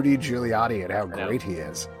about Rudy Giuliani and how great he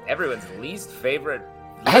is. Everyone's least favorite.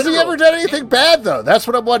 Has he ever done anything bad, though? That's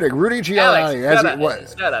what I'm wondering. Rudy Giuliani.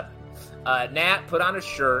 Alex, shut up. Nat, put on a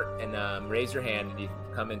shirt and raise your hand and you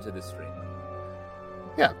can come into the stream.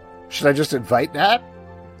 Yeah. Should I just invite Nat?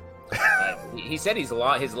 He said his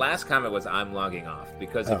last comment was, "I'm logging off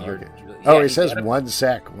because of your." Okay. He says 1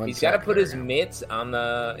 sec. He's got to put his mitts in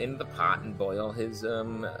the pot and boil his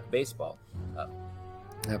baseball up.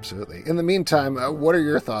 Absolutely. In the meantime, what are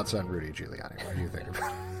your thoughts on Rudy Giuliani? What do you think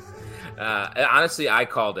about it? Honestly, I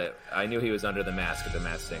called it. I knew he was under the mask of the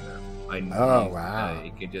Masked Singer. Wow!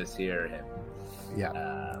 You could just hear him.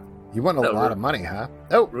 Yeah. You won a lot of money, huh?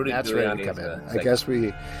 Oh, Rudy that's ready to come in.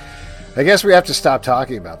 I guess we have to stop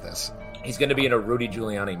talking about this. He's going to be in a Rudy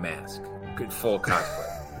Giuliani mask. Good full cosplay.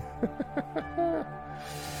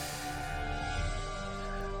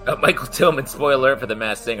 Michael Tillman, spoiler alert for The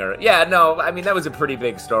Masked Singer. Yeah, no, I mean, that was a pretty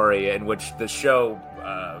big story in which the show,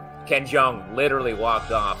 Ken Jeong literally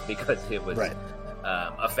walked off because it was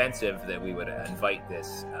offensive that we would invite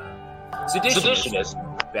this seditionist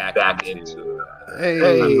back into...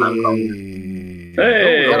 Hey!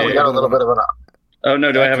 We got a little bit of an... Oh,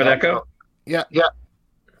 no, do I have an echo? Yeah.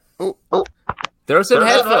 Oh. Throw some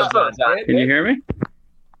headphones on. Can you hear me?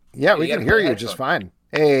 Yeah, we can hear you just fine.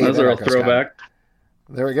 Hey, those are a throwback.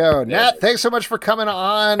 There we go. Nat, thanks so much for coming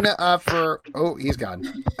on he's gone.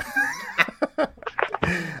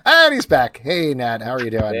 And he's back. Hey, Nat, how are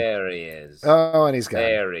you doing? There he is. Oh, and he's gone.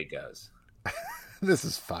 There he goes. This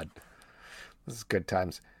is fun. This is good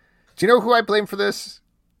times. Do you know who I blame for this?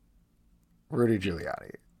 Rudy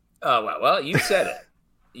Giuliani. Oh, well, you said it.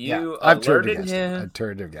 You I've turned alerted him. I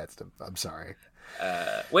turned against him. I'm sorry.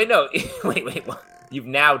 Wait. You've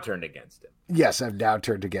now turned against him. Yes, I've now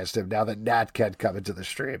turned against him now that Nat can't come into the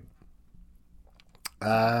stream.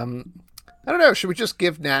 I don't know. Should we just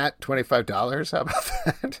give Nat $25? How about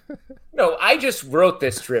that? No, I just wrote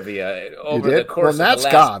this trivia over the course of the Nat's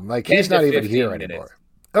last gone. Like, he's not even here minutes. anymore.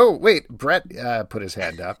 Oh, wait. Brett put his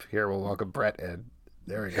hand up. Here, we'll welcome Brett in.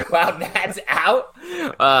 There we go. Wow, Nat's out?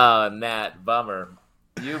 Oh, Nat, bummer.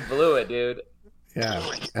 You blew it, dude. Yeah.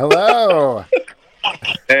 Hello.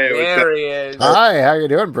 Hey, there he is. Hi, how you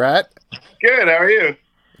doing, Brett? Good, how are you?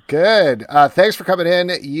 Good. Thanks for coming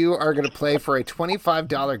in. You are going to play for a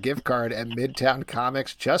 $25 gift card at Midtown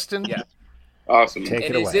Comics. Justin? Yeah. Awesome. Take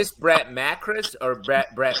it away. Is this Brett Macris or Brett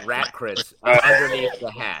Ratchris underneath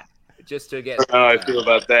the hat? Just to get... I feel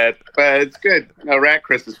about that. But it's good. No,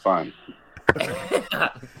 Ratchris is fun.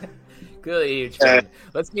 Good evening.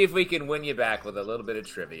 Let's see if we can win you back with a little bit of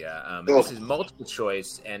trivia. Cool. This is multiple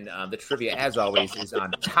choice, and the trivia, as always, is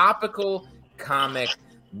on topical comic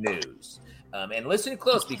news. And listen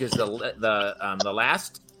close, because the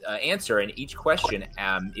last answer in each question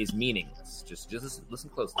is meaningless. Just listen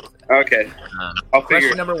closely. Okay. I'll figure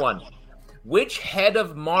Question number 1. Which head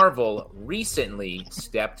of Marvel recently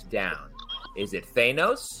stepped down? Is it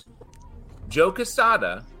Thanos, Joe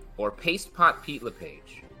Quesada, or Paste Pot Pete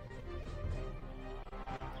LePage?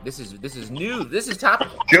 This is new. This is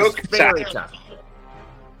topical. Joe Very Quesada. topical.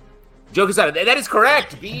 Joe Quesada. That is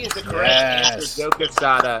correct. B is the correct answer. Joe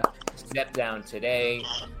Quesada stepped down today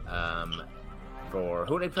for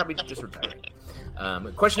who they probably just retired.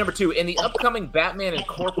 Question number 2. In the upcoming Batman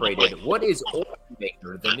Incorporated, what is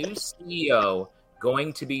Ultimaker, the new CEO,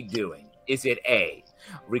 going to be doing? Is it A,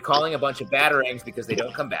 recalling a bunch of Batarangs because they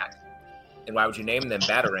don't come back? And why would you name them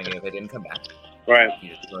Batarang if they didn't come back? Right.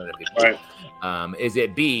 Right. Is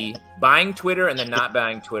it B, buying Twitter and then not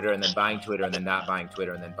buying Twitter and then buying Twitter and then not buying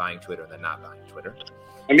Twitter and then buying Twitter and then not buying Twitter?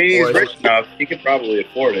 I mean, he's rich enough. He could probably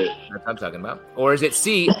afford it. That's what I'm talking about. Or is it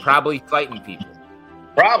C, probably fighting people?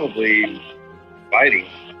 Probably fighting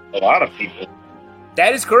a lot of people.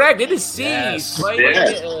 That is correct. It is C, Yes.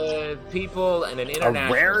 fighting people in an A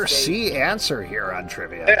international rare stage. C answer here on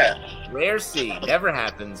trivia. Yeah. Rare C, never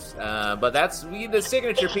happens. But that's the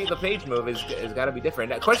signature Pete LePage move has got to be different.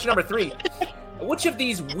 Now, question number 3: which of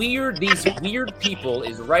these weird people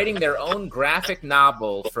is writing their own graphic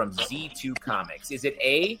novel from Z2 Comics? Is it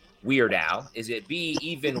A, Weird Al? Is it B,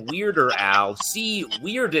 Even Weirder Al? C,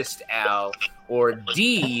 Weirdest Al? Or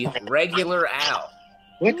D, Regular Al?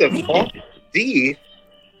 What the fuck? D?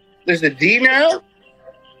 There's a D now?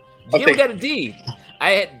 Yeah, we got a D.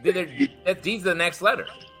 That D's the next letter.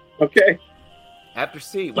 Okay. After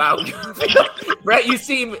C. Wow. Brett, you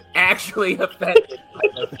seem actually offended.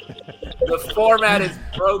 The format is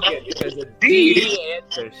broken because a D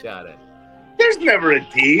answer shot it. There's never a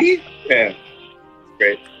D. Yeah.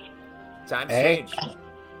 Great. Time's A? changed.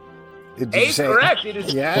 Did A you is say? correct. It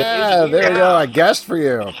is. Yeah, it is there you Weird go. Al. I guessed for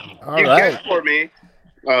you. All You right. guessed for me.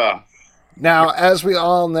 Now, as we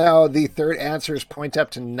all know, the third answers point up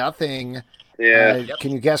to nothing. Yeah.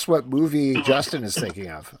 Can you guess what movie Justin is thinking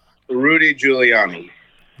of? Rudy Giuliani.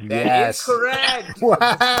 That is correct.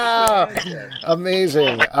 Wow.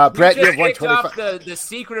 Amazing. Brett, you have Just kicked off 125. the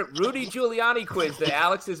secret Rudy Giuliani quiz that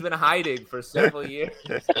Alex has been hiding for several years.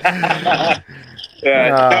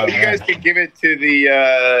 No, you guys can give it to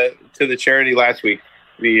the charity last week.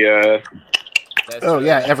 That's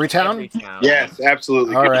Everytown? Everytown. Yes,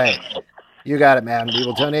 absolutely. All right. You got it, man. We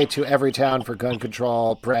will donate to Everytown for gun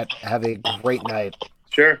control. Brett, have a great night.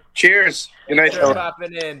 Sure. Cheers. Good night, Thanks for fellas.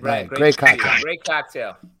 popping in, Right, Brett. great to see you. cocktail. Great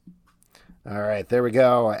cocktail. All right, there we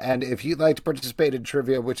go. And if you'd like to participate in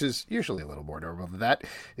trivia, which is usually a little more normal than that,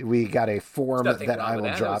 we got a form Nothing that wrong I with will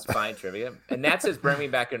that. drop. It was fine trivia. And Nat says, bring me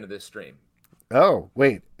back into this stream. Oh,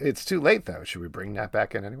 wait. It's too late, though. Should we bring that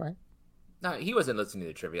back in anyway? No, he wasn't listening to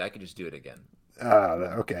the trivia. I could just do it again.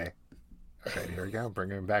 Okay. All right, here we go. Bring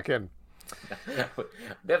him back in.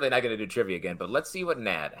 Definitely not going to do trivia again, but let's see what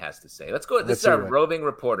Nat has to say. Let's go. This Let's is our see what- roving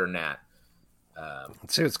reporter, Nat.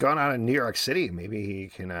 Let's see what's going on in New York City. Maybe he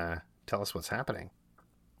can tell us what's happening.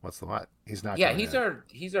 What's the what? He's not. Yeah, gonna-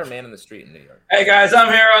 he's our man on the street in New York. Hey guys,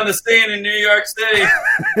 I'm here on the scene in New York City.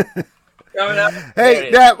 Coming up. Hey,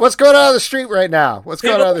 Nat, what's going on the street right now? What's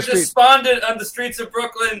going on the People are street? despondent on the streets of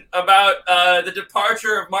Brooklyn about the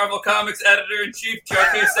departure of Marvel Comics editor-in-chief Joe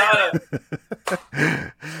Quesada.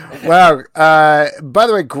 Wow. By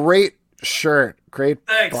the way, great shirt. Great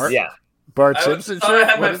Thanks. Bart I Simpson thought I shirt.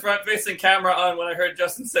 had my What- front-facing camera on when I heard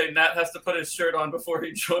Justin say Nat has to put his shirt on before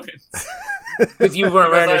he joins. Because you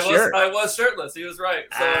weren't wearing a Because shirt. I was shirtless. He was right.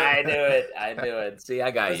 So, I knew it. See,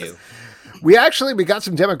 I got you. We got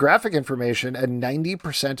some demographic information, and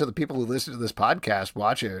 90% of the people who listen to this podcast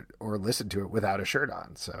watch it or listen to it without a shirt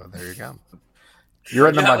on. So there you go. You're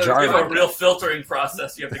in the you have majority. a real filtering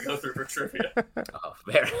process you have to go through for trivia. Oh,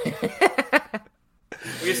 very.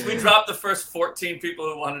 We dropped the first 14 people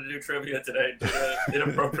who wanted to do trivia today due to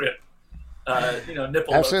inappropriate,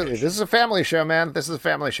 nipple. Absolutely. location. This is a family show, man. This is a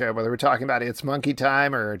family show. Whether we're talking about It's Monkey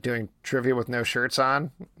Time or doing trivia with no shirts on,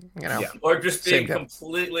 Or just Same being guy.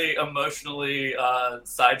 completely emotionally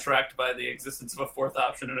sidetracked by the existence of a fourth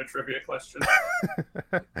option in a trivia question.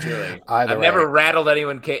 Truly. Either I've way. never rattled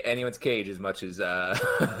anyone's cage as much as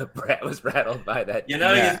Brett was rattled by that. You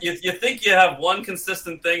know, Yeah. you think you have one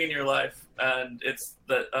consistent thing in your life, and it's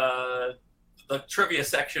the trivia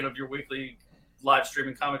section of your weekly live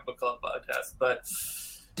streaming comic book club podcast. But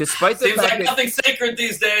Despite the seems fact like that nothing's sacred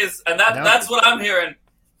these days, and No. that's what I'm hearing.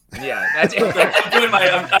 Yeah, that's it.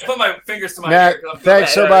 I put my fingers to my Matt, ear.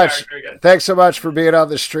 thanks so much. Thanks so much for being on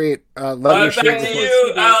the street. Love you. Thank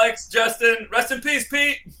you, Alex, Justin. Rest in peace,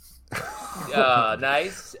 Pete.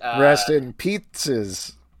 Nice. Rest in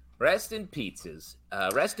pizzas. Rest in pizzas.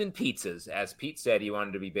 Rest in pizzas. As Pete said, he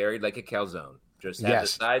wanted to be buried like a calzone. Just have the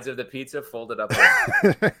sides of the pizza folded up.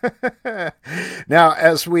 Now,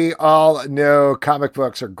 as we all know, comic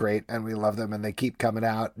books are great and we love them and they keep coming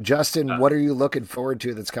out. Justin, what are you looking forward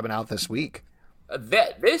to that's coming out this week?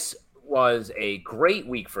 This was a great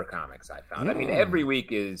week for comics, I found. I mean, every week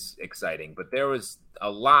is exciting, but there was a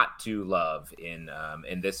lot to love in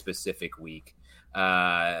this specific week.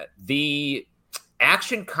 The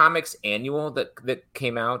Action Comics annual that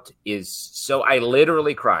came out I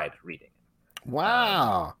literally cried reading.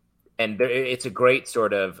 Wow. And it's a great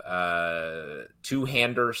sort of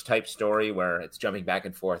two-handers type story where it's jumping back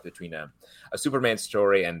and forth between a Superman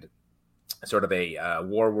story and sort of a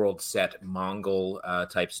War World set Mongol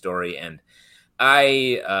type story. And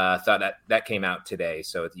I thought that came out today,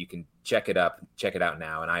 so you can check it out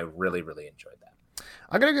now. And I really, really enjoyed that.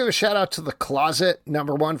 I'm going to give a shout out to The Closet,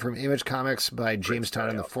 #1 from Image Comics by James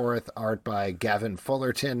Tynion IV, art by Gavin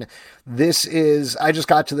Fullerton. I just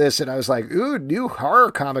got to this and I was like, ooh, new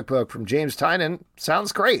horror comic book from James Tynion.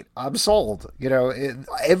 Sounds great. I'm sold.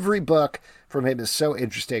 Every book from him is so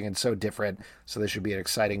interesting and so different. So this should be an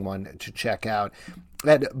exciting one to check out.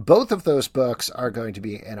 And both of those books are going to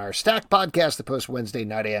be in our Stack podcast that posts Wednesday,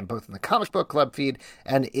 9 a.m., both in the Comic Book Club feed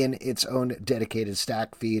and in its own dedicated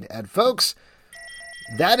Stack feed. And folks,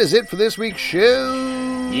 that is it for this week's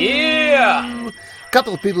show. Yeah! A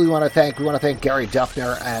couple of people we want to thank. We want to thank Gary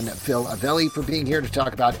Dufner and Phil Avelli for being here to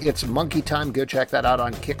talk about It's Monkey Time. Go check that out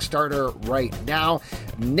on Kickstarter right now.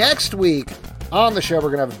 Next week on the show,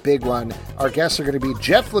 we're going to have a big one. Our guests are going to be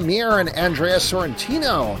Jeff Lemire and Andrea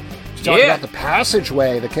Sorrentino to talk about The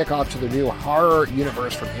Passageway, the kickoff to the new horror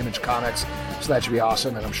universe from Image Comics. So that should be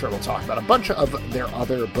awesome, and I'm sure we'll talk about a bunch of their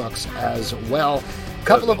other books as well. A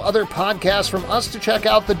couple of other podcasts from us to check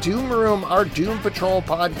out. The Doom Room, our Doom Patrol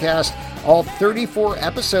podcast. All 34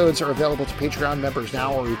 episodes are available to Patreon members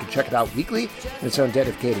now, or you can check it out weekly in its own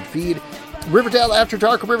dedicated feed. Riverdale After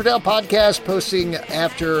Dark, a Riverdale podcast posting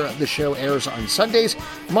after the show airs on Sundays.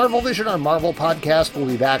 Marvel Vision, our Marvel podcast. We'll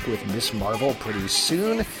be back with Miss Marvel pretty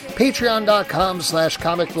soon.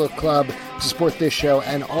 Patreon.com/Comic Book Club to support this show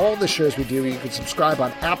and all the shows we do. You can subscribe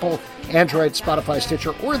on Apple, Android, Spotify,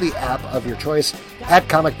 Stitcher, or the app of your choice. At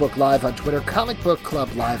Comic Book Live on Twitter, Comic Book Club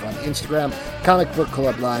Live on Instagram,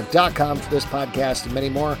 comicbookclublive.com for this podcast and many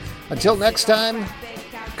more. Until next time,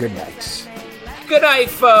 good night. Good night,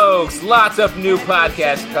 folks. Lots of new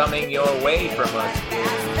podcasts coming your way from us.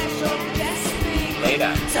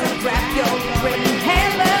 Later.